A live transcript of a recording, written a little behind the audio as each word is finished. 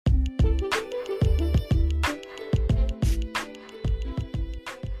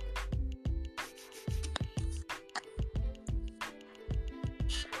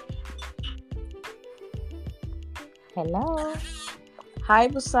Hello. Hi,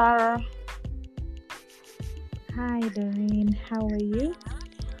 Busara. Hi, Doreen. How are you?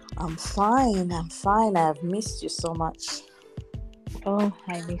 I'm fine. I'm fine. I've missed you so much. Oh,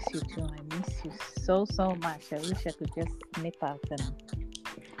 I miss you too. I miss you so much. I wish I could just snip out and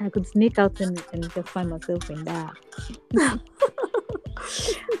I could sneak out and just find myself in that.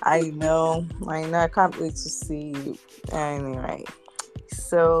 I know. I know. I can't wait to see you. Anyway,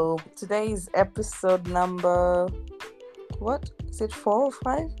 so today's episode number, what? Is it 4 or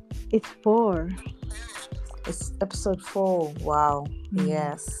 5? It's 4. It's episode 4. Wow. Mm.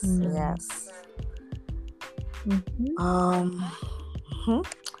 Yes. Mm. Yes. Mm-hmm. Um. mhm.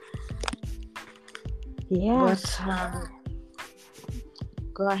 Yeah. But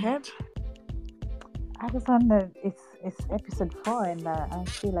go ahead. I just wonder. It's episode 4, and I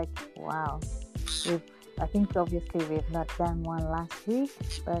feel like wow. We've I think obviously we've not done one last week,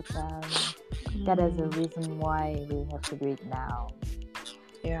 but that is a Mm, reason why we have to do it now.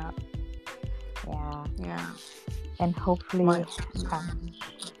 yeah. Yeah, Yeah. and My. hopefully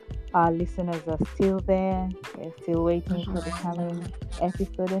our listeners are still there. They're still waiting for the Mhm. coming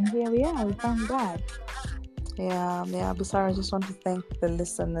episode, and here we are. We thank God. Yeah. Busara, I just want to thank the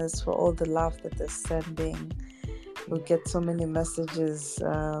listeners for all the love that they're sending. We Yeah. get so many messages.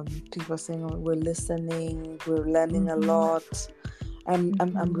 People saying, "Oh, we're listening, we're learning a Mm-hmm. lot." And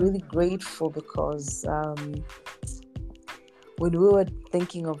I'm Mm-hmm. really grateful because when we were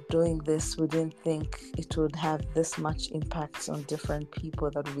thinking of doing this, we didn't think it would have this much impact on different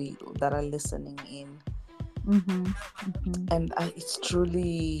people that are listening in. Mm-hmm. Mm-hmm. And it's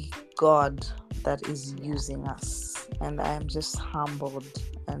truly God that is Yeah. using us, and I am just humbled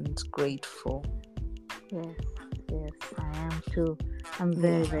and grateful. Yes. Yes. I am too. I'm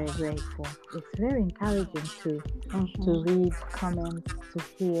Yeah. very grateful. It's very encouraging to Mm-hmm. read comments, to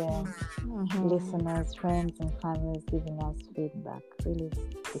hear Mm-hmm. listeners, friends, and families giving us feedback. Really,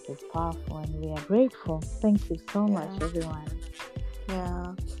 it is powerful, and we are grateful. Thank you so much, Yeah. everyone.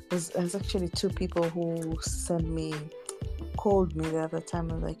 Yeah. There's actually two people who called me the other time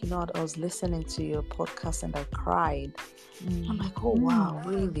and like, what, I was listening to your podcast and I cried. I'm Mm. like, oh wow, Mm.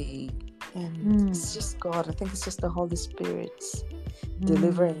 really? And it's Mm. just God. I think it's just the Holy Spirit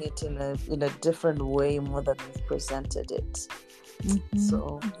delivering Mm. it in a different way more than we've presented it. Mm-hmm.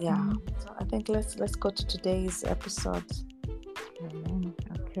 So yeah. Mm-hmm. So I think let's go to today's episode. Amen.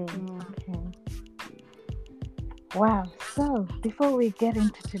 Okay. Mm. Okay. Wow. So before we get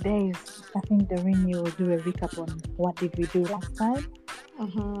into today's, I think Doreen, you will do a recap on what did we do last time.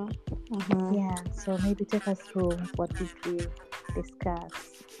 Mm-hmm. Mm-hmm. Yeah. So maybe take us through what did we discuss.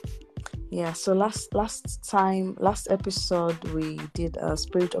 Yeah, so last episode, we did a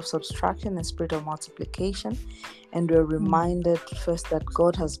spirit of subtraction and spirit of multiplication, and we're Mm. reminded first that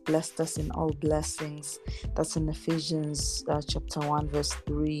God has blessed us in all blessings. That's in Ephesians chapter 1, verse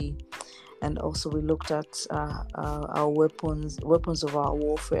 3. And also, we looked at our weapons of our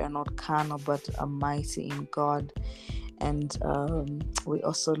warfare are not carnal, but are mighty in God. And we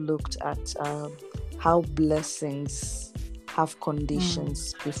also looked at how blessings have Mm.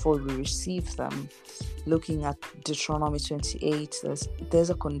 conditions before we receive them. Looking at Deuteronomy 28, there's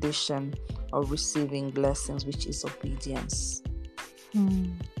a condition of receiving blessings, which is obedience.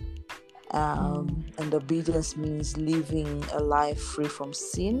 Mm. Mm. And obedience means living a life free from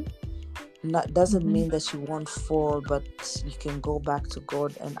sin. Doesn't Mm-hmm. mean that you won't fall, but you can go back to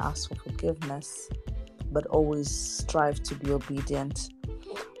God and ask for forgiveness, but always strive to be obedient.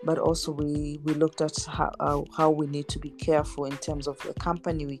 But also we looked at how we need to be careful in terms of the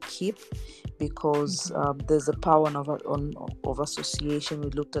company we keep, because Mm-hmm. there's a power of association. We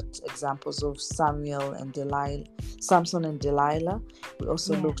looked at examples of Samson and Delilah. We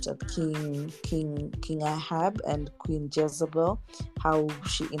also Yeah. looked at King Ahab and Queen Jezebel, how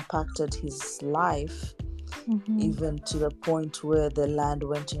she impacted his life, Mm-hmm. even to the point where the land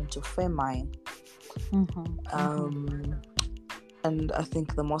went into famine. Mm-hmm. Mm-hmm. um, and I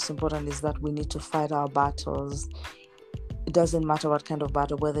think the most important is that we need to fight our battles. It doesn't matter what kind of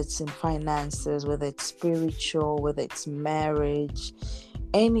battle, whether it's in finances, whether it's spiritual, whether it's marriage,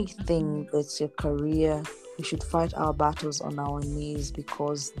 anything that's your career. We should fight our battles on our knees,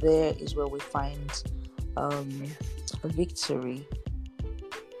 because there is where we find um, victory.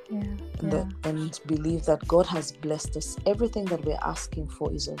 Yeah. And, Yeah. believe that God has blessed us. Everything that we're asking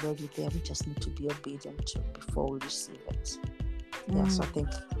for is already there. We just need to be obedient to before we receive it. Yeah, so I Mm. think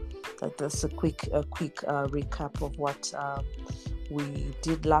that's a quick recap of what we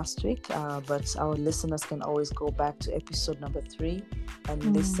did last week. But our listeners can always go back to episode number 3 and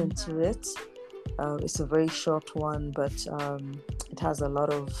listen Mm. to it. It's a very short one, but it has a lot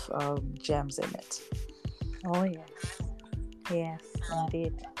of gems in it. Oh, yes. Yes,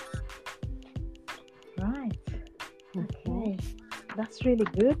 indeed. Right. Mhm. Okay. That's really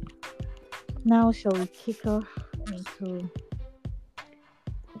good. Now, shall we kick off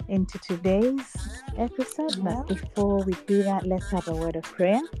into today's episode? Yeah, But before we do that, let's have a word of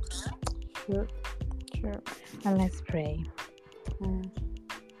prayer sure, sure. and let's pray. Mm.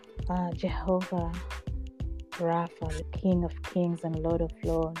 Jehovah Rapha, the King of Kings and Lord of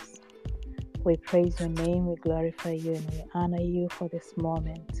Lords, we praise your name, we glorify you, and we honor you for this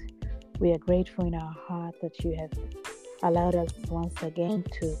moment. We are grateful in our heart that you have allowed us once again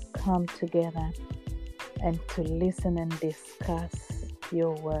to come together and to listen and discuss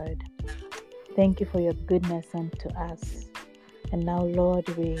your word. Thank you for your goodness unto us. And now, Lord,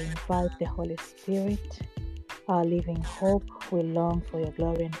 we invite the Holy Spirit, our living hope. We long for your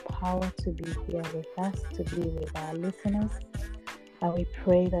glory and power to be here with us, to be with our listeners. And we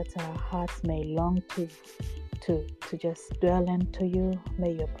pray that our hearts may long to just dwell into you.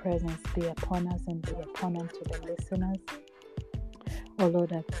 May your presence be upon us and be upon unto the listeners. Oh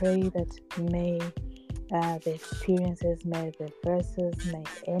Lord, I pray that may the experiences, may the verses, may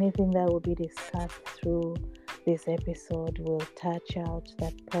anything that will be discussed through this episode will touch out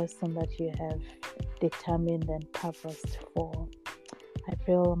that person that you have determined and purposed for. I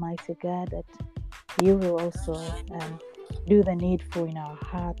pray, Almighty God, that you will also do the needful in our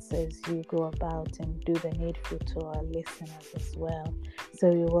hearts as you go about and do the needful to our listeners as well. So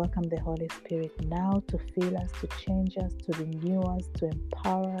we welcome the Holy Spirit now to fill us, to change us, to renew us, to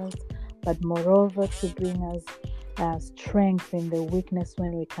empower us, but moreover to bring us strength in the weakness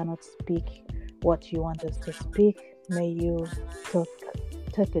when we cannot speak what you want us to speak. May you talk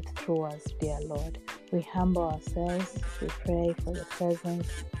it through us, dear Lord. We humble ourselves. We pray for your presence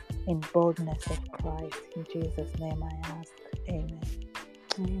in boldness of Christ. In Jesus' name I ask. Amen.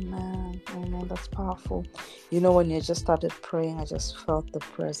 Amen. Amen. That's powerful. You know, when you just started praying, I just felt the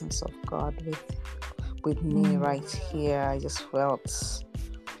presence of God with me right here. I just felt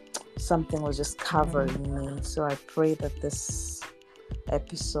something was just covering me. So I pray that this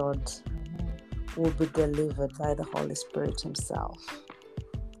episode will be delivered by the Holy Spirit Himself.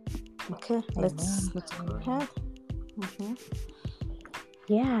 Okay, let's go ahead. Mm-hmm.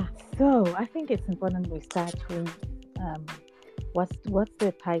 Yeah. So I think it's important we start with what's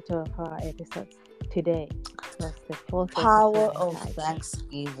the title of our episode today? What's the fourth Power episode of entitled?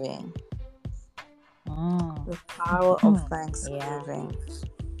 Thanksgiving. Mm. The power of Yeah. Thanksgiving.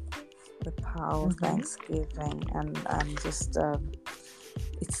 The power of Thanksgiving, and I'm just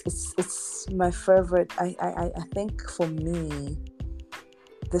it's my favorite. I think for me,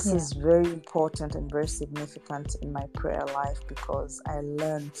 this is very important and very significant in my prayer life, because I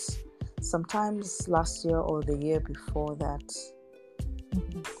learned sometimes last year or the year before that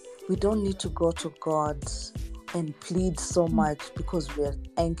we don't need to go to God and plead so much because we're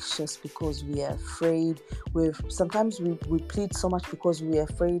anxious, because we are afraid. Sometimes we plead so much because we're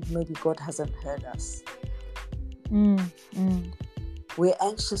afraid maybe God hasn't heard us. We're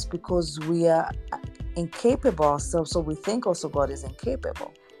anxious because we are incapable ourselves, so we think also God is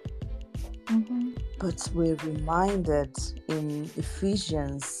incapable. But we're reminded in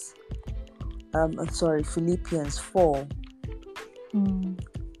Philippians 4,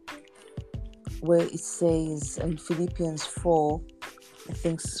 where it says in Philippians 4, I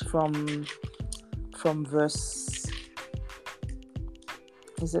think from verse,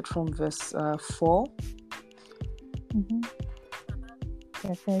 is it from verse 4?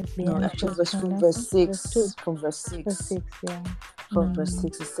 No, actually from verse 6. From verse 6. Verse 6, yeah. From verse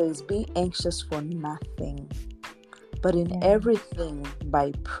 6 it says, "Be anxious for nothing, but in everything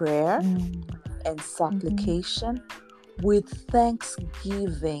by prayer and supplication with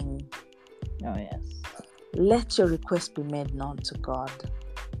thanksgiving. Oh yes. Let your request be made known to God.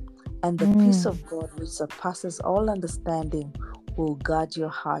 And the peace of God, which surpasses all understanding, will guard your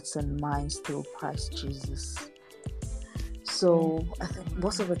hearts and minds through Christ Jesus." So I think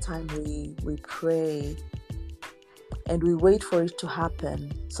most of the time we pray and we wait for it to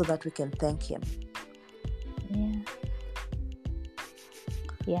happen so that we can thank Him.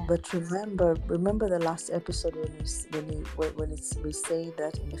 Yeah. But remember the last episode when we say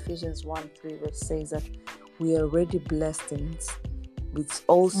that in Ephesians 1:3, where it says that we are already blessed with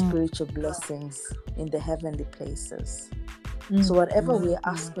all spiritual blessings in the heavenly places. So whatever we're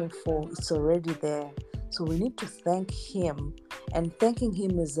asking for, it's already there. So we need to thank Him, and thanking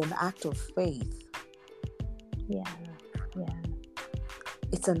Him is an act of faith. Yeah.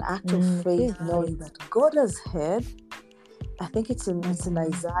 It's an act of faith, knowing that God has heard. I think it's in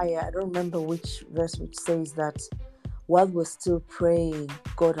Isaiah. I don't remember which verse, which says that while we're still praying,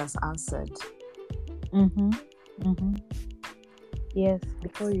 God has answered. Mm-hmm. Mm-hmm. Yes,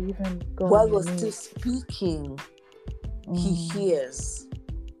 before you even go on While your we're still knees. speaking, he Mm. hears.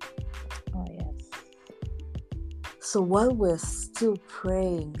 Oh yes. So while we're still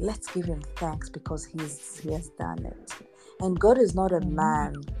praying, let's give him thanks because he has done it. And God is not a Amen.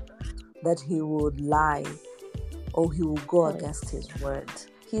 man that he would lie or he will go Oh against yes. his word.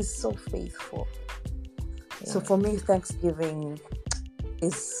 He's so faithful. So Yes. for me, Thanksgiving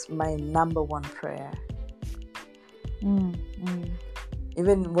is my number one prayer. Mm. Mm.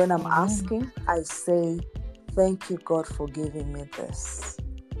 Even when I'm Amen. asking, I say, thank you, God, for giving me this.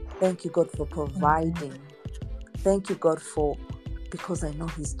 Thank you, God, for Amen. providing. Thank you, God, because I know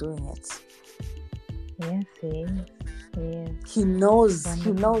He's doing it. Yes, he is. He is. He knows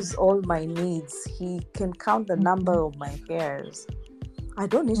Wonderful. all my needs. He can count the number Mm-hmm. of my hairs. I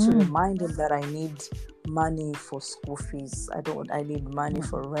don't need to Mm. remind him that I need money for school fees. I need money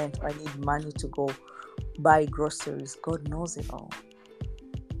for Mm. rent. I need money to go buy groceries. God knows it all.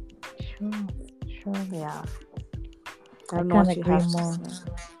 Sure. Sure. Yeah. I I don't know can't what you agree have to more. say.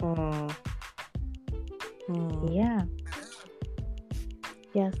 Mm, mm, Yeah.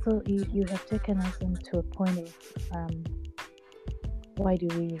 Yeah. So you have taken us into a point of why do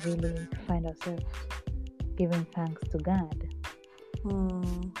we really find ourselves giving thanks to God?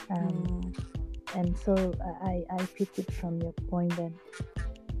 mm, Um, mm, and so I picked it from your point that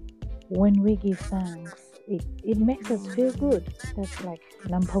when we give thanks, it makes us feel good. That's like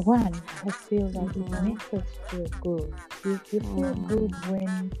number one. I feel like it mhm, makes us feel good. You feel good mm,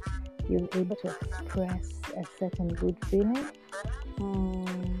 when you're able to express a certain good feeling.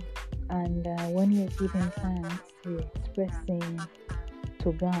 mm, And when you're giving thanks, you're expressing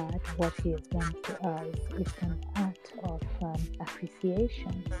to God what He has done for us. It's an act of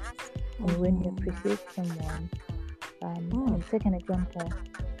appreciation. And when you mhm, appreciate someone, mm, I'll take an example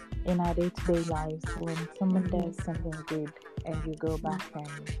in our day-to-day lives. When someone mhm, does something good and you go back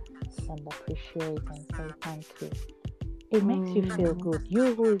and appreciate and say thank you, it makes you feel mm, good.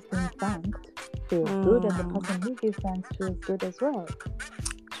 You who is being thanked feels good, and the mm. person who gives thanks feels good as well.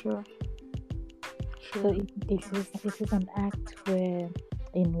 Sure, So sure. it is an act where,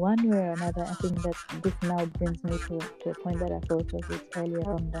 in one way or another, I think that this now brings me to a point that I thought of it earlier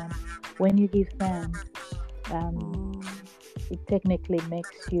on, that when you give thanks, um, Mm, it technically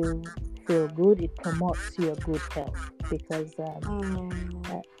makes you feel good. It promotes your good health because mm,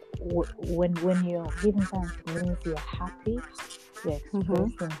 uh, when you're giving thanks, it means you're happy. You're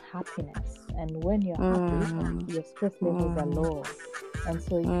mhm, expressing happiness, and when you're happy, mm, your stress levels are mm, low. And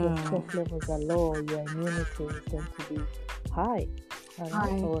so, if your stress mm. levels are low, your immunity is going to be high. All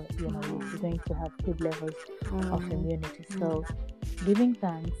right, Hi. or you're Mm, going to have good levels of mm, immunity. mm, So, giving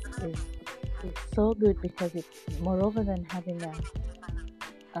thanks is so good because it, moreover than having a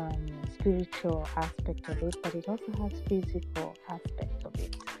spiritual aspect of it, but it also has physical aspect of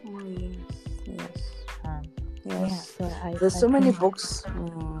it. oh yes, yes, Um, yeah, yes. so I There's I so many think. books.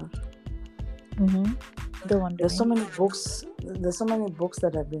 Mm-hmm. Go on, There's so Doreen. many books. There's so many books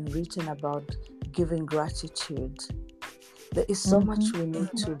that have been written about giving gratitude. There is so Mm-hmm. much we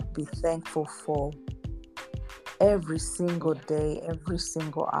need Mm-hmm. to be thankful for every single Yeah. day, every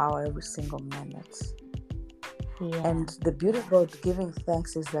single hour, every single minute. Yeah. And the beauty about giving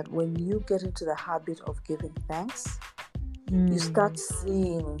thanks is that when you get into the habit of giving thanks, you start Mm.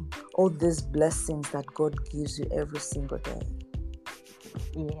 seeing all these blessings that God gives you every single day.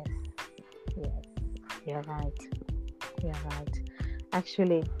 Yes. Yes. You're right. You're right.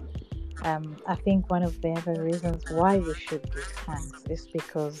 Actually, I think one of the other reasons why we should give thanks is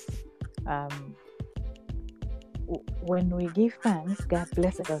because um, when we give thanks, God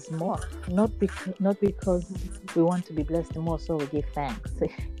blesses us more. Not because we want to be blessed more, so we give thanks.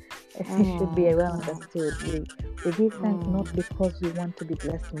 It should be Mm, well mm, understood. We give thanks not mm, because we want to be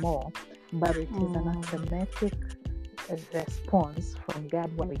blessed more, but it is an mm, automatic response from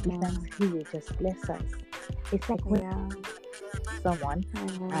God. When we give thanks, mm. He will just bless us. It's like when Yeah. someone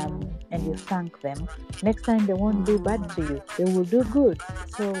Mm, and you mm, thank them, next time they won't do bad to mm. you. They will do good.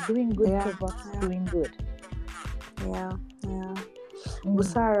 So doing good Yeah, provokes yeah, doing good. yeah, yeah.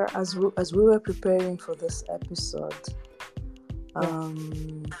 Mm, Busara, as we were preparing for this episode, yeah.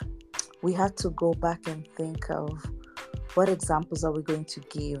 um, we had to go back and think of what examples are we going to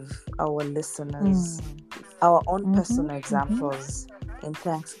give our listeners, Mm. our own Mm-hmm. personal Mm-hmm. examples in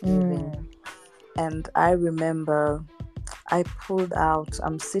Thanksgiving. Mm. And I remember I pulled out,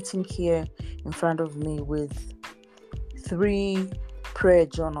 I'm sitting here in front of me with 3 prayer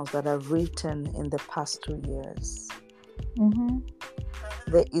journals that I've written in the past 2 years. Mm-hmm.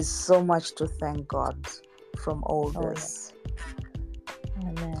 There is so much to thank God from all Oh yes. this.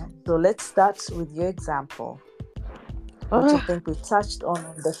 Amen. So let's start with your example. Which I think we touched on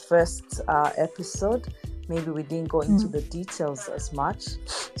in the first episode. Maybe we didn't go into the details as much.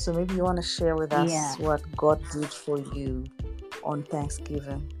 So maybe you want to share with us what God did for you on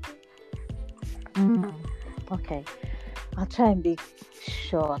Thanksgiving. Okay, I'll try and be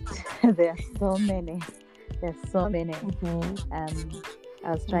short. There are so many. I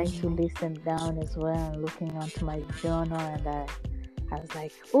was trying to list them down as well, and looking onto my journal, and I was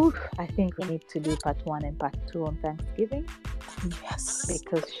like, I think we need to do part 1 and part 2 on Thanksgiving. Yes.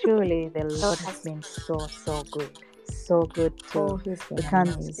 Because surely the Lord has been so good. So good too. This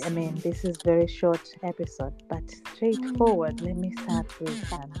is very short episode, but straightforward. Let me start with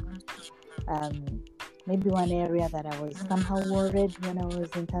maybe one area that I was somehow worried when I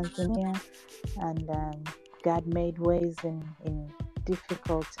was in Tanzania, and God made ways in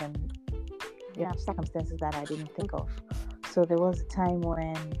difficult and circumstances that I didn't think of. So there was a time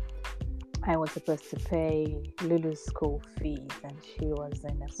when I was supposed to pay Lulu's school fees, and she was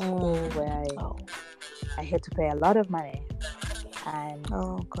in a school where I had to pay a lot of money. And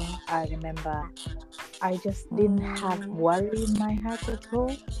I remember I just didn't have worry in my heart at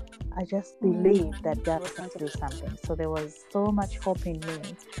all. I just believed that God was going to do something. So there was so much hope in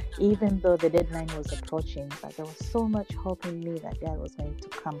me, even though the deadline was approaching, but there was so much hope in me that God was going to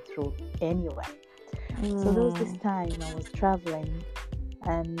come through anyway. So there was this time I was traveling,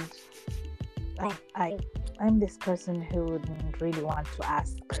 and I'm this person who wouldn't really want to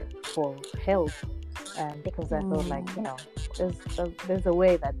ask for help, because I thought there's a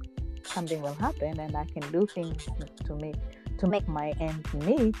way that something will happen, and I can do things to make my ends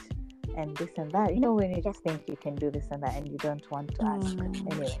meet, and this and that. When you just think you can do this and that, and you don't want to ask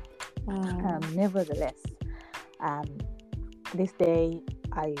anyway. Nevertheless, this day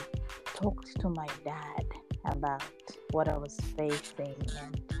I talked to my dad about what I was facing,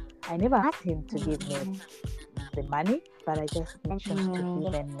 and I never asked him to give me the money, but I just mentioned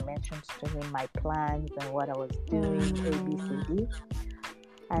to him my plans and what I was doing, ABCD.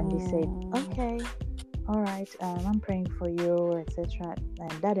 And he said, okay, all right, I'm praying for you, etc.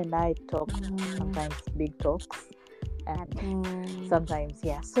 And Dad and I talk, sometimes big talks, and sometimes,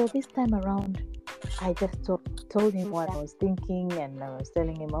 So this time around, I just told him what I was thinking, and I was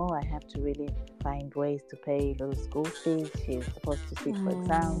telling him, I have to really find ways to pay those school fees. She's supposed to sit for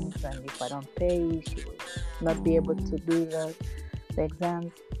exams, and if I don't pay, she will not be able to do the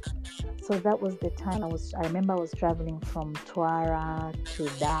exams. So that was the time I remember I was traveling from Twara to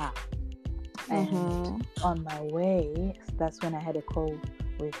Dar, and on my way, that's when I had a call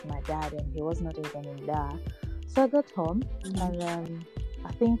with my dad, and he was not even in Dar. So I got home, and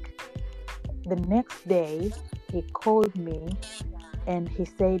I think the next day he called me and he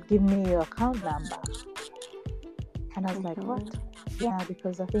said, give me your account number. And I was like, what? Yeah,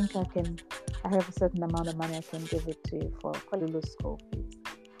 because I think I have a certain amount of money, I can give it to you for Lulu's school fees.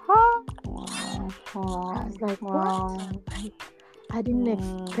 I was like, what? I didn't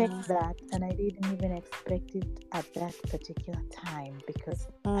expect that, and I didn't even expect it at that particular time, because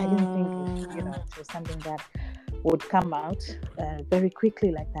I didn't think it was something that would come out very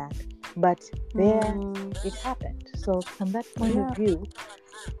quickly like that. But there it happened. So from that point of view,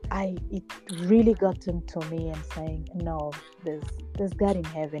 it really got into me and saying, no, there's God in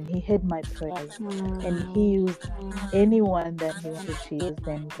heaven. He heard my prayers, and he used anyone that he wanted to use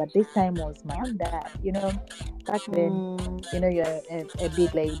them. But this time was my own dad. Back then, you're a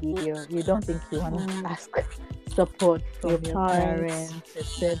big lady. You don't think you want to ask support from your parents,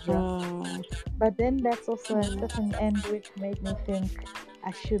 etc. But then that's also a certain end which made me think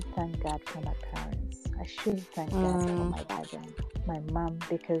I should thank God for my parents. I should thank God for my dad and my mom,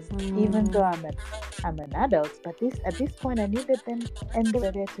 because even though I'm an adult, but at this point I needed them, and they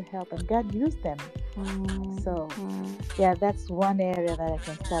were there to help, and God used them. So that's one area that I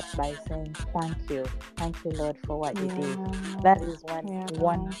can start by saying thank you, Lord, for what you did. That is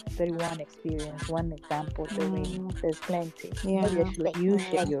one experience, one example. There's plenty. Maybe I should let you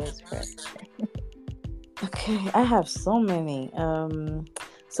share yours first. Okay, I have so many.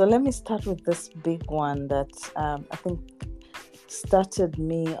 So let me start with this big one that I think started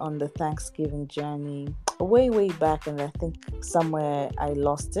me on the Thanksgiving journey way back, and I think somewhere I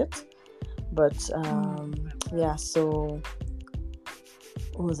lost it. But so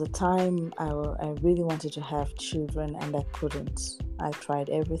it was a time I really wanted to have children, and I couldn't. I tried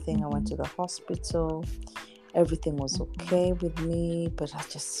everything. I went to the hospital. Everything was okay with me, but I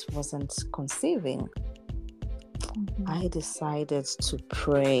just wasn't conceiving. I decided to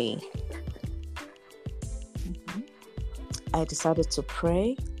pray. I decided to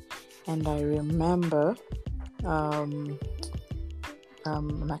pray, and I remember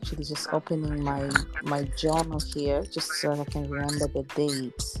I'm actually just opening my journal here just so I can remember the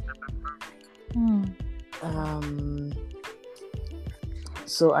date. Mm.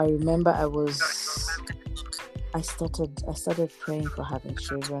 So I remember I started praying for having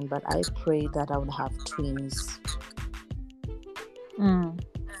children, but I prayed that I would have twins.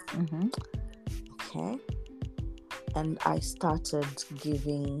 Mm-hmm. Okay. And I started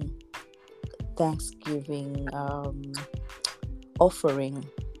giving Thanksgiving offering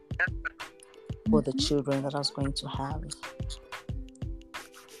for the children that I was going to have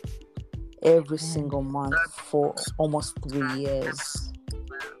every single month for almost 3 years.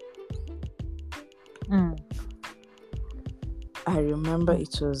 I remember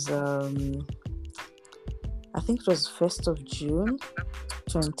it was I think it was 1st of June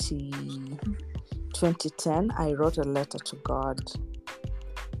 2010. I wrote a letter to God.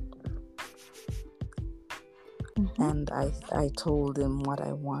 And I told him what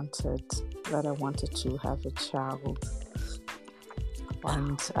I wanted, that I wanted to have a child.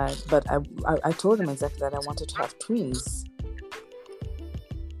 And I told him exactly that I wanted to have twins.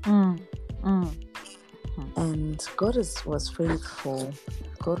 And God was faithful.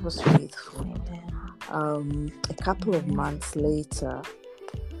 God was faithful. A couple of months later,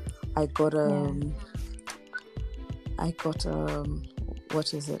 I got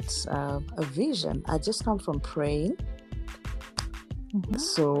what is it? A vision. I just come from praying.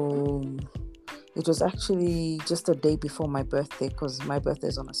 So it was actually just a day before my birthday, because my birthday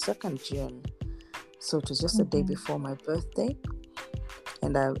is on the 2nd June. So it was just a day before my birthday.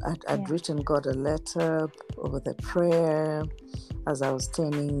 And I'd written God a letter with a prayer as I was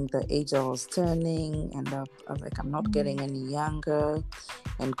turning the age I was turning. And I was like, I'm not getting any younger.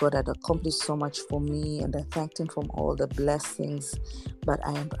 And God had accomplished so much for me. And I thanked him for all the blessings. But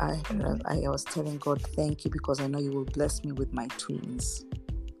I was telling God, thank you, because I know you will bless me with my twins.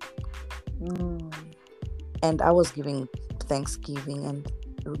 And I was giving Thanksgiving. And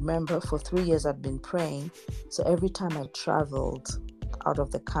remember, for 3 years I'd been praying. So every time I traveled out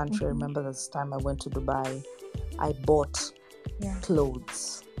of the country, remember this time I went to Dubai, I bought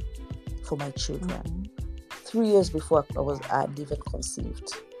clothes for my children. 3 years before I'd even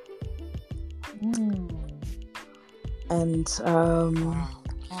conceived. And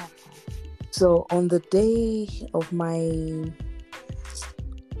so on the day of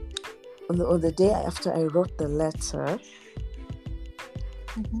on the day after I wrote the letter,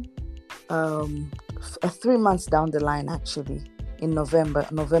 3 months down the line, actually, in November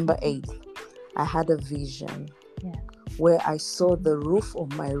 8th, I had a vision where I saw the roof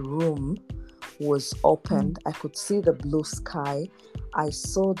of my room was opened. I could see the blue sky. I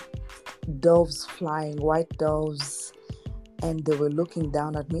saw doves flying, white doves, and they were looking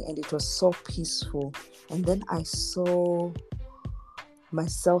down at me, and it was so peaceful. And then I saw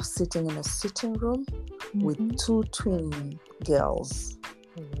myself sitting in a sitting room with 2 twin girls.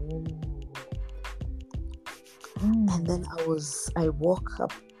 And then I woke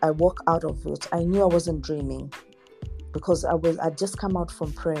out of it. I knew I wasn't dreaming, because I'd just come out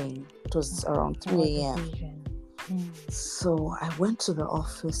from praying. It was around 3 a.m. So I went to the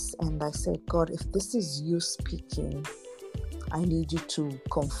office and I said, God, if this is you speaking, I need you to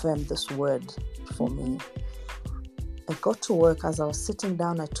confirm this word for me. I got to work. As I was sitting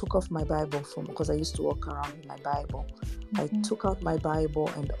down, I took off my Bible because I used to walk around with my Bible. I took out my Bible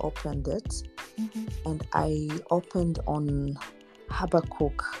and opened it. And I opened on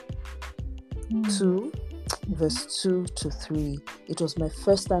Habakkuk 2, verse 2 to 3. It was my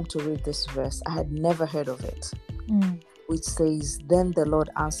first time to read this verse. I had never heard of it. Which says, then the Lord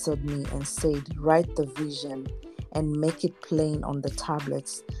answered me and said, write the vision and make it plain on the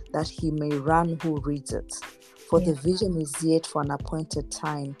tablets, that he may run who reads it. For the vision is yet for an appointed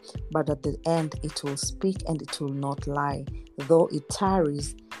time, but at the end it will speak and it will not lie. Though it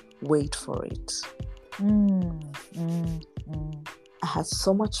tarries, wait for it. I had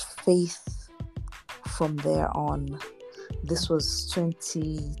so much faith from there on. This was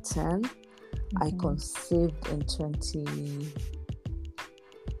 2010. I conceived in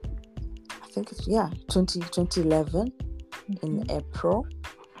 2011 in April,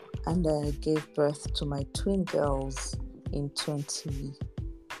 and I gave birth to my twin girls in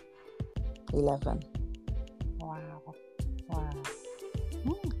 2011. Wow.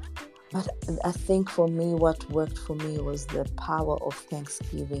 But I think for me, what worked for me was the power of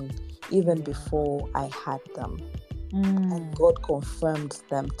Thanksgiving, even before I had them. And God confirmed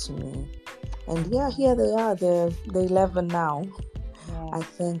them to me. And here they are. They're 11 now. I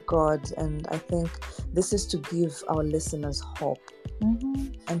thank God, and I think this is to give our listeners hope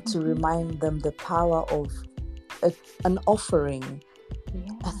and to remind them the power of an offering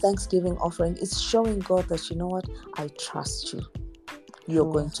A Thanksgiving offering is showing God that, you know what, I trust you. You're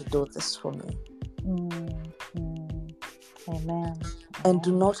True. going to do this for me. Amen. And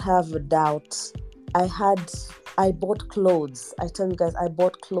do not have a doubt. I bought clothes. I tell you guys, I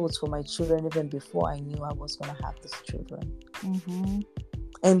bought clothes for my children even before I knew I was going to have these children.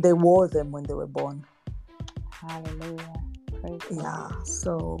 And they wore them when they were born. Hallelujah. Praise Yeah. God.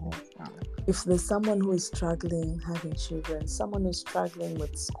 So if there's someone who is struggling having children, someone who's struggling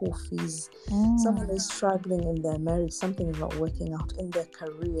with school fees, someone who's struggling in their marriage, something is not working out in their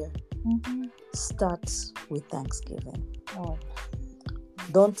career, start with thanksgiving.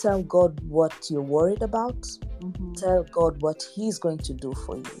 Don't tell God what you're worried about. Tell God what He's going to do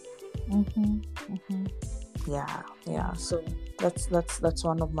for you. Yeah. So that's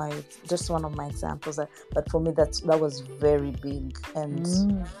one of my examples. But for me, that was very big, and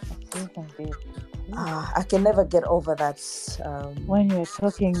I can never get over that. When you're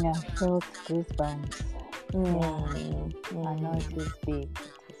talking, I felt goosebumps. I know it is big.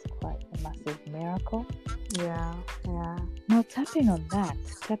 It is quite a massive miracle. Yeah. Now, tapping on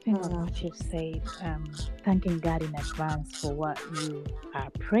what you've said, thanking God in advance for what you are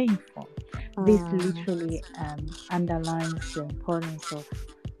praying for. This literally underlines the importance of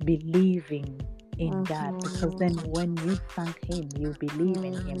believing in God, because then when you thank Him, you believe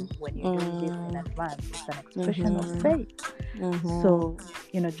in Him. When you're doing this in advance, it's an expression of faith. So,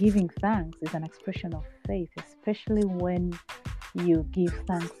 giving thanks is an expression of faith, especially when you give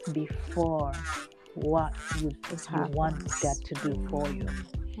thanks before what you want God to do for you.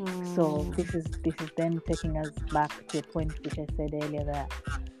 So this is then taking us back to a point which I said earlier, that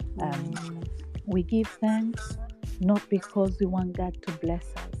we give thanks not because we want God to bless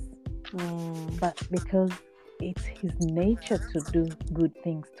us, but because it's His nature to do good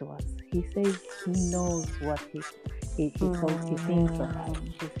things to us. He says He knows what He thinks of us.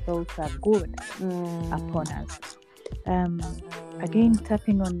 His thoughts are good upon us. Again,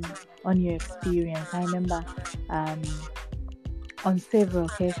 tapping on your experience, I remember on several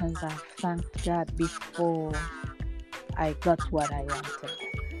occasions I've thanked God before I got what I wanted.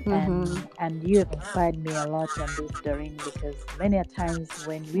 And you have inspired me a lot on this, Doreen, because many a times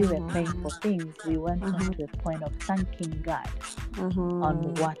when we were praying for things, we went on to a point of thanking God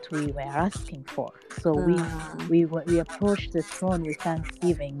on what we were asking for. So we approached the throne with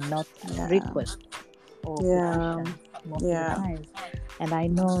thanksgiving, not requests or petitions most of the times. And I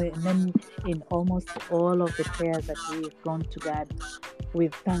know in almost all of the prayers that we've gone to God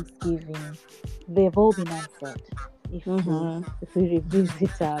with thanksgiving, they've all been answered. If we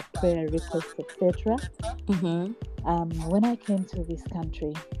revisit our prayer requests, etc. When I came to this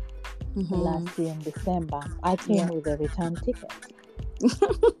country last year in December, I came with a return ticket.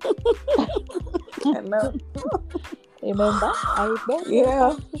 I know. Remember, I bought a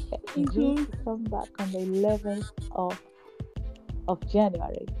return ticket due to come back on the 11th of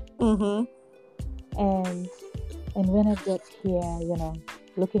January. And when I got here,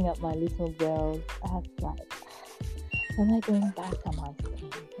 looking at my little girls, I was like, am I going back? Am I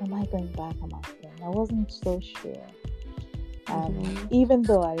staying? Am I going back? Am I staying? I wasn't so sure. Even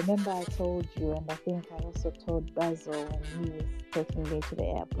though I remember I told you, and I think I also told Basil when he was taking me to the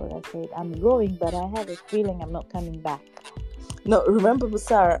airport, I said, I'm going, but I have a feeling I'm not coming back. No, remember,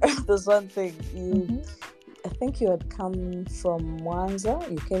 Sarah, there's one thing. I think you had come from Mwanza.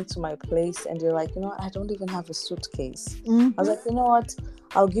 You came to my place and you're like, I don't even have a suitcase. I was like, you know what?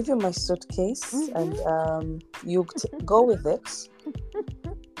 I'll give you my suitcase and you go with it.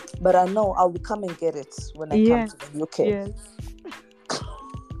 But I know I'll come and get it when I come to the UK. Yes.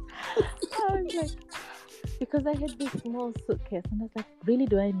 I was like, because I had this small suitcase and I was like, really,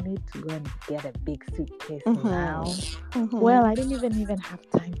 do I need to go and get a big suitcase now? Well, I didn't even have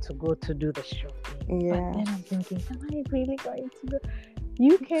time to go to do the shopping. But then I'm thinking, am I really going to go?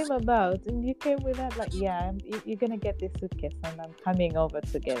 You came about and you came with that, like, you're going to get this suitcase and I'm coming over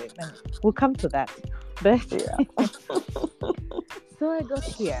to get it. And we'll come to that. But so I got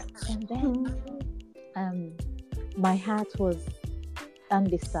here and then my heart was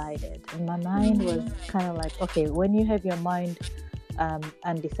undecided and my mind was kind of like, okay, when you have your mind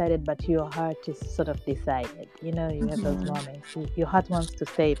undecided but your heart is sort of decided, you have those moments. Your heart wants to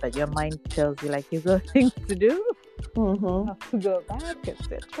stay but your mind tells you, like, you've got things to do, have to go back,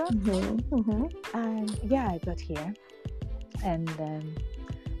 etc. And I got here and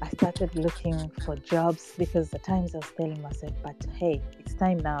I started looking for jobs, because at times I was telling myself, but hey, it's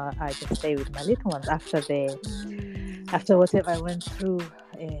time now I just stay with my little ones after whatever I went through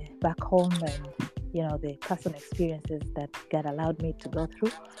back home, and the personal experiences that God allowed me to go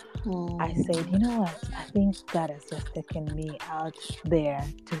through, I Mm. said, you know what? I think God has just taken me out there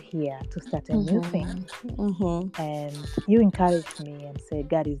to start a new thing. Mm-hmm. And you encouraged me and said,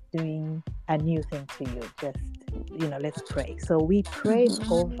 God is doing a new thing to you. Just, let's pray. So we prayed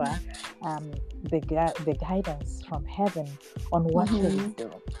over the guidance from heaven on what should we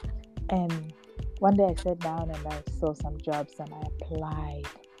do. And one day I sat down and I saw some jobs and I applied.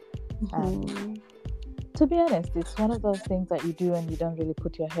 To be honest, it's one of those things that you do and you don't really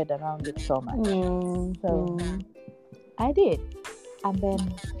put your head around it so much. So I did. And then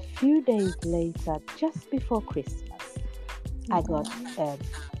a few days later, just before Christmas, I got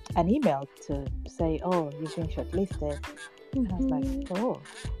an email to say, oh, you've been shortlisted. And I was like, oh,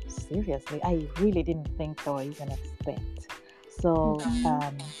 seriously? I really didn't think or even expect. So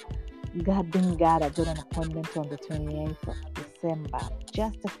God being God, I got an appointment on the 28th of December,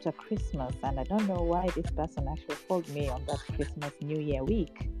 just after Christmas. And I don't know why this person actually called me on that Christmas New Year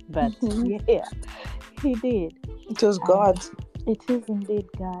week. But yeah, he did. It was God. It is indeed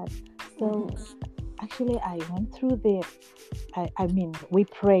God. So actually, I went through I mean, we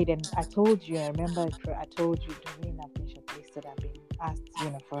prayed and I told you, I remember I told you, Doreen, I've been shortlisted, I've been asked,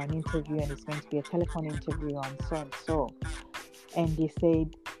 for an interview and it's going to be a telephone interview on so and so. And he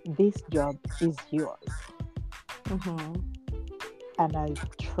said, this job is yours. And I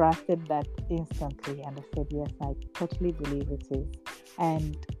trusted that instantly. And I said, yes, I totally believe it is.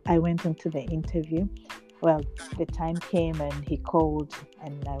 And I went into the interview. Well, the time came and he called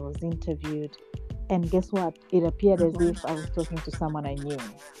and I was interviewed. And guess what? It appeared as if I was talking to someone I knew.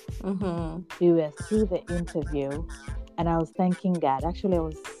 We were through the interview and I was thanking God.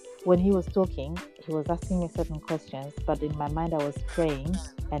 Actually, when he was talking, he was asking me certain questions, but in my mind I was praying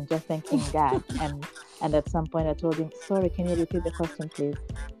and just thanking God. And at some point I told him, sorry, can you repeat the question, please?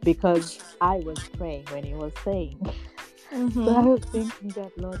 Because I was praying when he was saying. So I was thinking,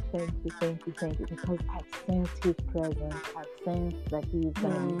 God, Lord, thank you, because I've sensed his presence. I've sensed that he is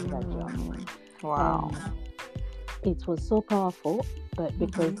going to give me that job. Wow. It was so powerful, but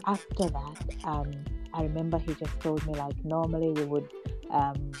because after that, I remember he just told me, like, normally we would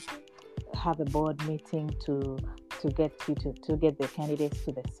have a board meeting to get you to get the candidates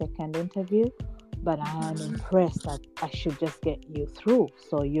to the second interview, but I am impressed that I should just get you through,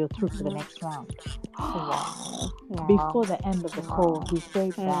 so you're through to the next round. Before the end of the call, he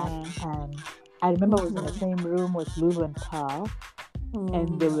said that, and I remember I was in the same room with Lulu and Pearl,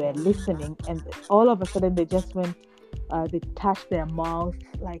 and they were listening, and all of a sudden they just went, they touched their mouths,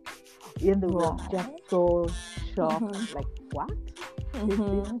 like, and they were just so shocked, like, what? Is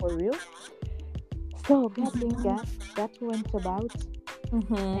this for real? So God being God, that went about.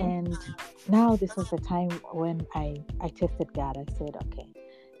 And now this was the time when I tested God. I said, okay,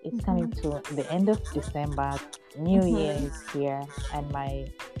 it's coming to the end of December, New Year is here, and my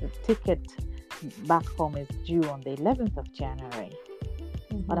ticket back home is due on the 11th of January.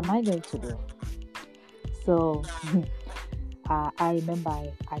 What am I going to do? So I remember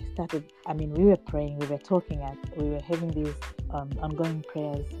I started, we were praying, we were talking, we were having these ongoing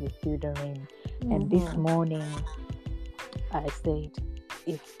prayers with you, Doreen. And this morning I said,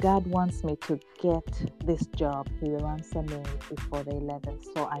 if God wants me to get this job, he will answer me before the 11th.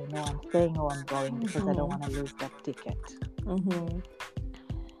 So I know I'm staying or I'm going, because I don't want to lose that ticket.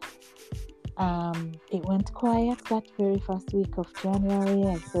 It went quiet that very first week of January.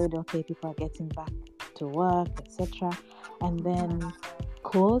 I said, okay, people are getting back to work, etc. And then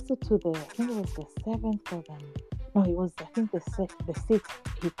closer to I think it was the 7th or no, it was, I think the 6th,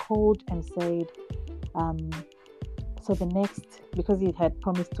 he called and said, so the next, because he had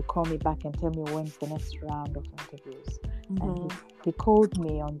promised to call me back and tell me when's the next round of interviews. And he called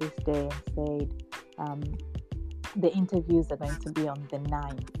me on this day and said, the interviews are going to be on the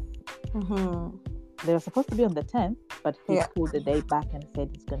 9th. They were supposed to be on the 10th, but he pulled the day back and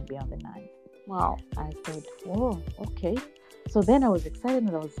said it's going to be on the 9th. Wow. I said, oh, okay. So then I was excited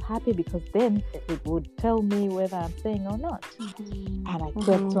and I was happy, because then it would tell me whether I'm staying or not. And I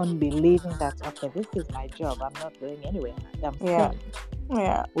kept on believing that, okay, this is my job. I'm not going anywhere. I'm staying.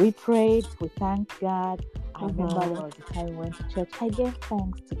 Yeah. We prayed. We thanked God. I remember there was a time we went to church. I gave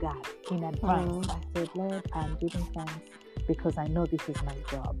thanks to God in advance. I said, Lord, I'm giving thanks because I know this is my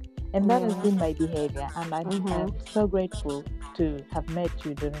job. And that has been my behavior. And I'm so grateful to have met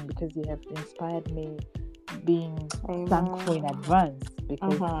you, Doreen, because you have inspired me being thankful in advance,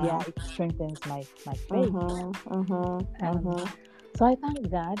 because it strengthens my faith. So I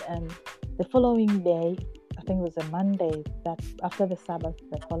thank God, and the following day, I think it was a Monday, that after the Sabbath,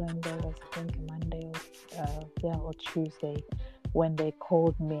 the following day was, I think, a Monday or Tuesday, when they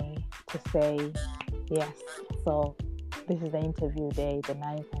called me to say Yes. So this is the interview day, the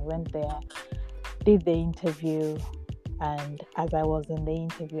 9th. I went there, did the interview, and as I was in the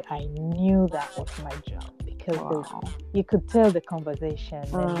interview, I knew that was my job because Wow. you could tell the conversation,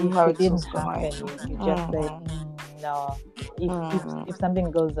 and if How it it was didn't going. happen, you just said, no. If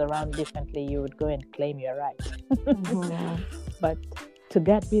something goes around differently, you would go and claim you're right. But to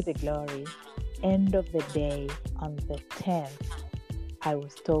God be the glory. End of the day, on the 10th, I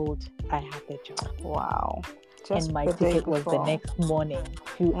was told I had the job. Wow. And my ticket was the next morning.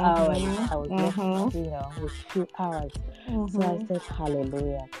 Few hours. I was left, with few hours. So I said,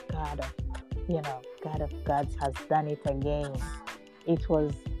 hallelujah, God of gods has done it again. It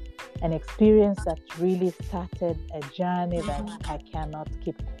was an experience that really started a journey that I cannot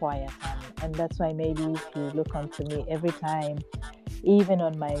keep quiet on. And that's why maybe if you look onto me every time, even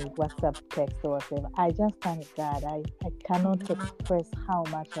on my WhatsApp text or whatever, I just thank God. I cannot express how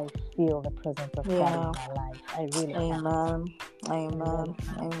much I feel the presence of God in my life. I really can't. Amen.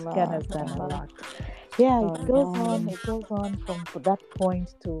 God has done a lot. Yeah, it goes on from that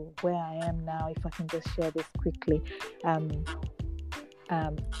point to where I am now. If I can just share this quickly.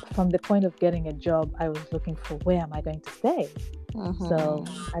 From the point of getting a job, I was looking for where am I going to stay. So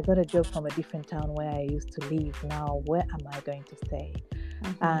I got a job from a different town where I used to live. Now, where am I going to stay?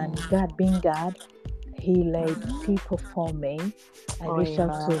 And God being God, He laid people for me. I reached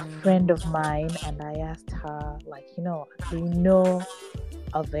out to a friend of mine and I asked her, do you know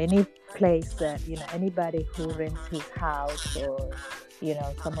of any place that, anybody who rents his house or,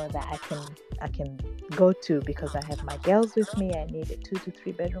 somewhere that I can go to, because I have my girls with me. I need a 2 to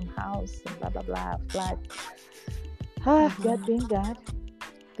 3 bedroom house and blah, blah, blah, flat. God being God,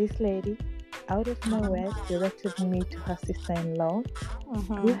 this lady out of nowhere directed me to her sister-in-law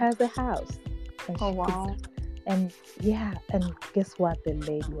who has a house. And and guess what? The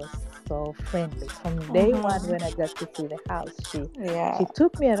lady was so friendly. From day one when I got to see the house, she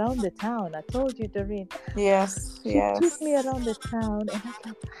took me around the town. I told you, Doreen. Yes. She took me around the town, and I was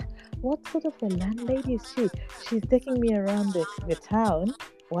like, what sort of a landlady is she? She's taking me around the town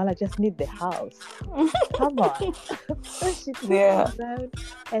while I just need the house. Come on. So she took me around,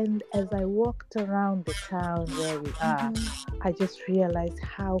 and as I walked around the town where we are, I just realized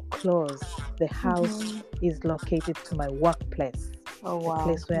how close the house is located to my workplace. The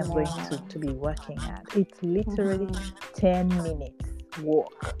place where I'm going to be working at. It's literally 10 minutes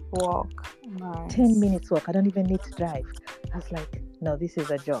walk. Nice. 10 minutes walk. I don't even need to drive. I was like, no, this is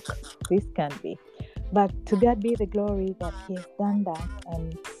a joke. This can't be. But to God be the glory that He has done that.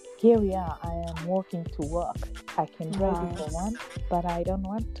 And here we are. I am walking to work. I can drive if I want, but I don't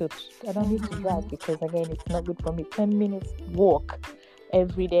want to. I don't need to drive because, again, it's not good for me. 10 minutes walk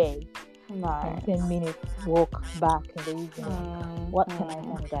every day. And 10 minutes walk back in the evening. What can I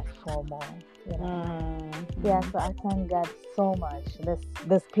thank God for more? Yeah, so I thank God so much.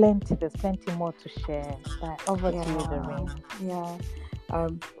 There's plenty more to share. But over to you,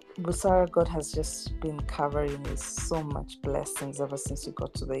 Doreen. Busara, God has just been covering with so much blessings ever since you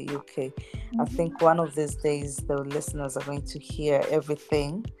got to the UK. I think one of these days the listeners are going to hear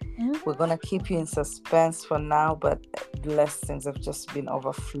everything. We're going to keep you in suspense for now, but blessings have just been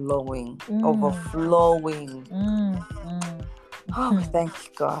overflowing. Oh, we thank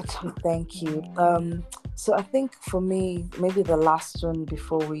God. We thank you. So I think for me, maybe the last one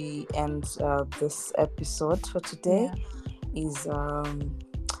before we end this episode for today is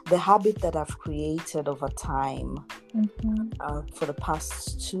the habit that I've created over time for the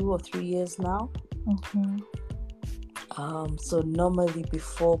past 2 or 3 years now. So normally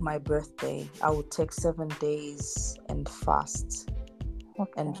before my birthday, I would take 7 days and fast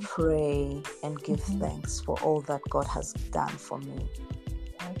and pray and give thanks for all that God has done for me.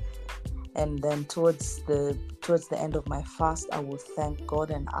 And then towards the end of my fast, I will thank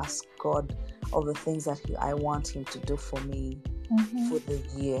God and ask God all the things that I want Him to do for me for the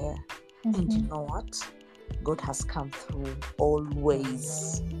year. And you know what? God has come through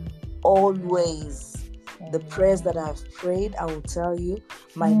always. The prayers that I've prayed, I will tell you,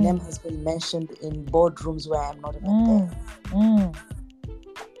 my name has been mentioned in boardrooms where I'm not even there.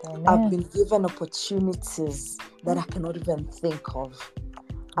 I've been given opportunities that I cannot even think of.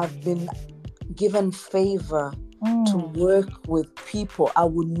 I've been given favor to work with people I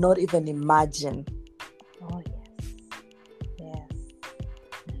would not even imagine. Oh, yes.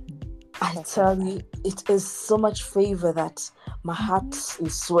 I tell you, it is so much favor that my heart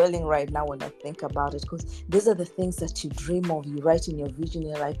is swelling right now when I think about it, because these are the things that you dream of, you write in your vision,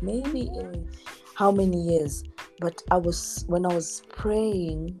 you're like, maybe in how many years? But when I was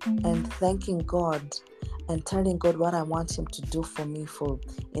praying and thanking God and telling God what I want him to do for me for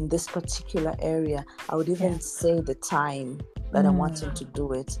in this particular area. I would even say the time that I want him to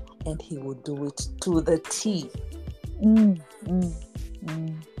do it, and he will do it to the T.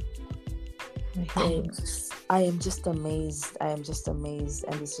 I am just amazed. I am just amazed,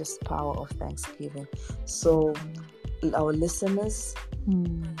 and it's just power of Thanksgiving. So, our listeners,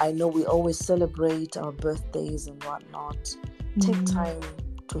 I know we always celebrate our birthdays and whatnot. Take time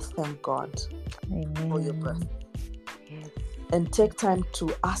to thank God for your birth. Yes. And take time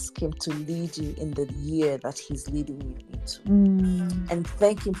to ask him to lead you in the year that he's leading you into. And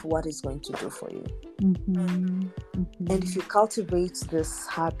thank him for what he's going to do for you. And if you cultivate this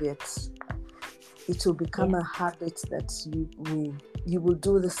habit, it will become a habit that you will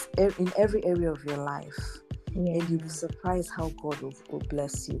do this in every area of your life. And you'll be surprised how God will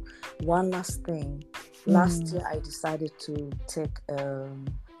bless you. One last thing. Last year, I decided to take a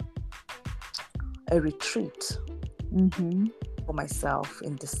retreat for myself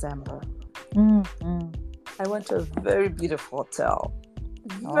in December. I went to a very beautiful hotel.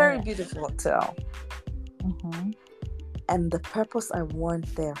 Beautiful hotel. And the purpose I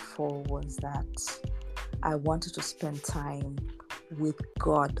went there for was that I wanted to spend time with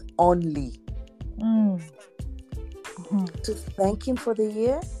God only. To thank him for the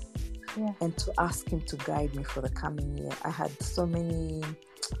year and to ask him to guide me for the coming year. I had so many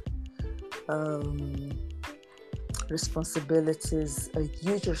responsibilities,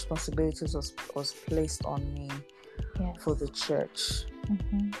 huge responsibilities was placed on me for the church.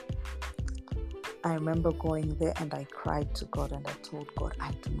 I remember going there and I cried to God and I told God,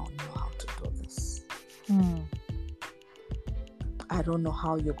 I do not know how to do this. I don't know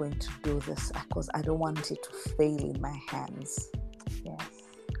how you're going to do this because I don't want it to fail in my hands. Yes.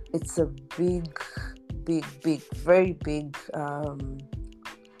 It's a big, very big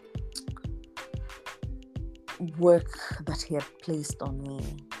work that he had placed on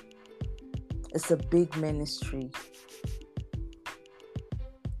me. It's a big ministry.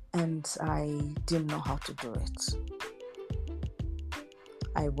 And I didn't know how to do it.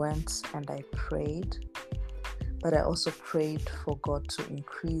 I went and I prayed. But I also prayed for God to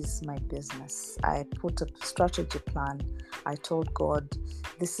increase my business. I put a strategy plan. I told God,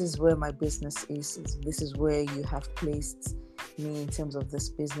 this is where my business is. This is where you have placed me in terms of this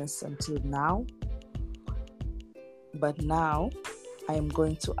business until now. But now I am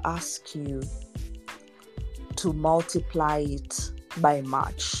going to ask you to multiply it by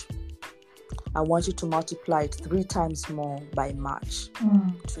March. I want you to multiply it 3 times more by March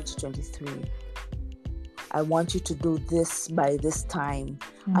 2023. I want you to do this by this time.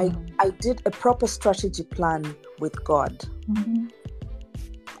 I did a proper strategy plan with God.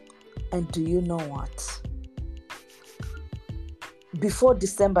 And do you know what? Before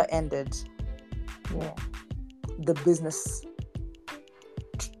December ended, the business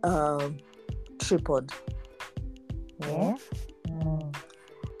tripled. Yeah.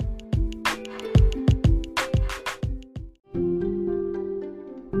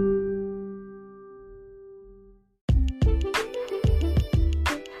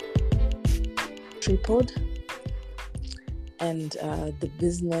 Tripled. And the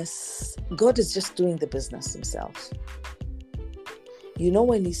business, God is just doing the business himself. You know,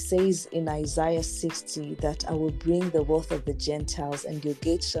 when he says in Isaiah 60 that I will bring the wealth of the Gentiles and your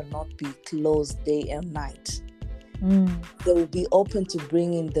gates shall not be closed day and night. They will be open to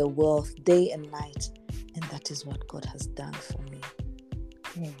bring in the wealth day and night. And that is what God has done for me.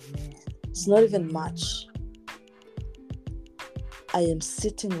 Amen. It's not even much. I am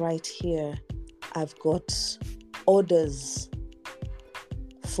sitting right here. I've got orders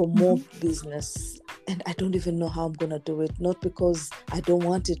for more business. And I don't even know how I'm going to do it. Not because I don't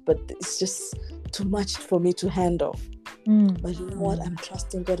want it, but it's just too much for me to handle. But you know what? I'm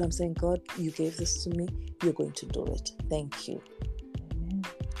trusting God. I'm saying, God, you gave this to me. You're going to do it. Thank you.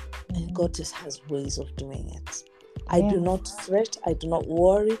 And God just has ways of doing it. I do not fret. I do not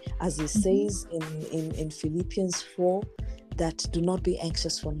worry. As he says in Philippians 4, that do not be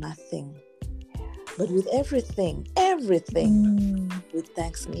anxious for nothing. But with everything, with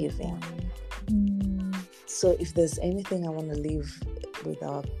thanksgiving. So if there's anything I want to leave with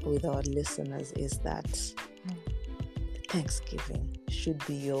our listeners is that thanksgiving should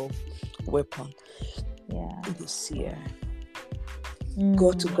be your weapon this year.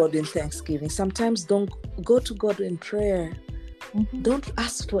 Go to God in thanksgiving. Sometimes don't go to God in prayer. Don't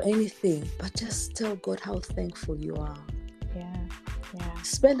ask for anything, but just tell God how thankful you are.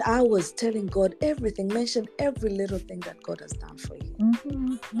 Spend hours telling God everything. Mention every little thing that God has done for you.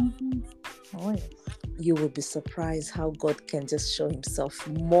 Oh, yes. You will be surprised how God can just show himself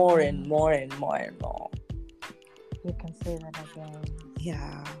more and more and more and more. You can say that again.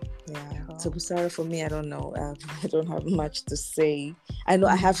 Yeah. Sure. So Sarah, for me, I don't know. I don't have much to say. I know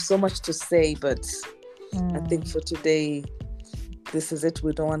I have so much to say, but I think for today, this is it.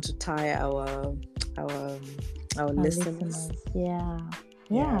 We don't want to tire our listeners.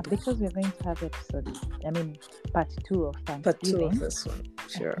 Yeah, because we're going to have part 2 of Part 2 Thanksgiving. of this one,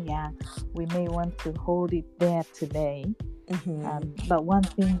 sure. Yeah, we may want to hold it there today. Mm-hmm. But one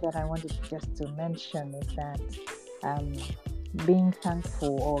thing that I wanted just to mention is that being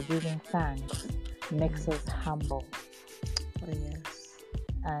thankful or giving thanks makes us humble. Oh, yes.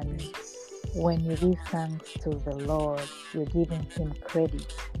 And when you give thanks to the Lord, you're giving Him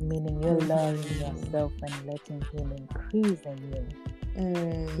credit, meaning you're lowering yourself and letting Him increase in you.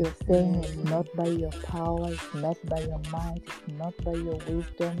 You're saying it's not by your power, it's not by your might, it's not by your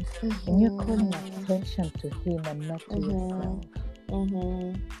wisdom, and you're calling attention to Him and not to yourself.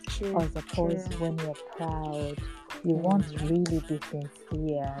 As opposed when you're proud, you won't really be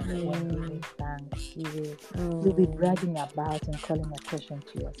sincere when giving thanks. You'll be bragging about and calling attention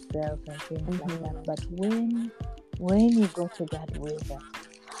to yourself and things like that. But when you go to God with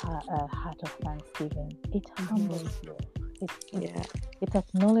a heart of thanksgiving, it humbles you. It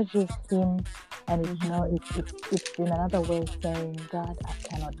acknowledges Him, and it's in another way saying, God, I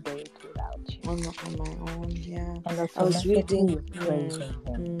cannot do it without you. I'm not on my own. Yeah. And also praising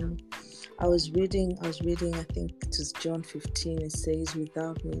Him. I was reading, I think it was John 15. It says,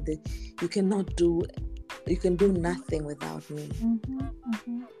 without me, you can do nothing without me.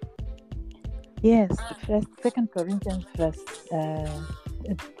 Yes, 2 Corinthians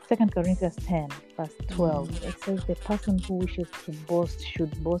 10, verse 12. It says the person who wishes to boast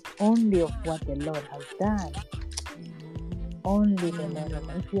should boast only of what the Lord has done. Only the Lord has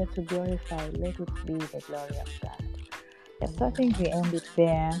done. If you are to glorify, let it be the glory of God. Yes, so I think we end it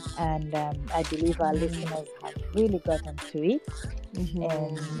there, and I believe our listeners have really gotten to it,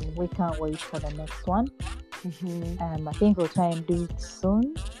 and we can't wait for the next one. I think we'll try and do it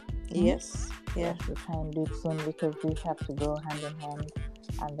soon. Yes, we'll try and do it soon because we have to go hand in hand,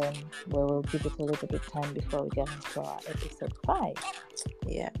 and then we will give it a little bit of time before we get into our episode 5.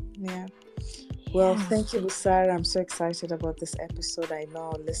 Well, thank you, Sarah. I'm so excited about this episode. I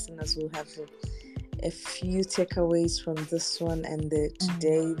know our listeners will have a few takeaways from this one, and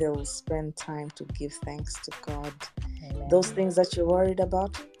today they will spend time to give thanks to God. Amen. Those things that you're worried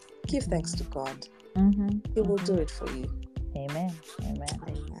about, give thanks to God. He will do it for you. Amen.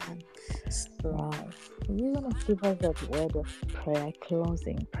 So, right. You want to give us that word of prayer,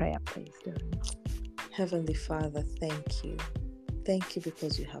 closing prayer, please, Doreen? Heavenly Father, thank you. Thank you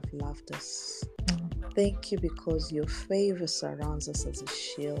because you have loved us. Thank you because your favor surrounds us as a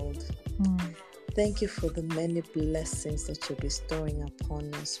shield. Thank you for the many blessings that you're bestowing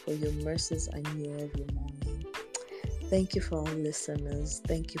upon us, for your mercies are new every morning. Thank you for our listeners.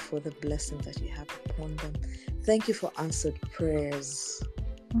 Thank you for the blessing that you have upon them. Thank you for answered prayers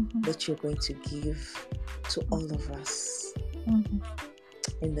that you're going to give to all of us.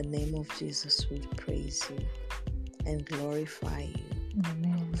 In the name of Jesus, we praise you and glorify you.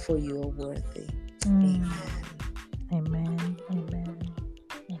 Amen. For you are worthy. Amen.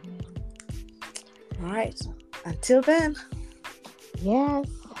 All right. Until then. Yes.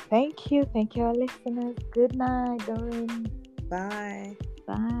 Thank you. Thank you, our listeners. Good night, Doreen. Bye.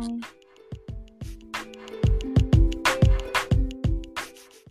 Bye.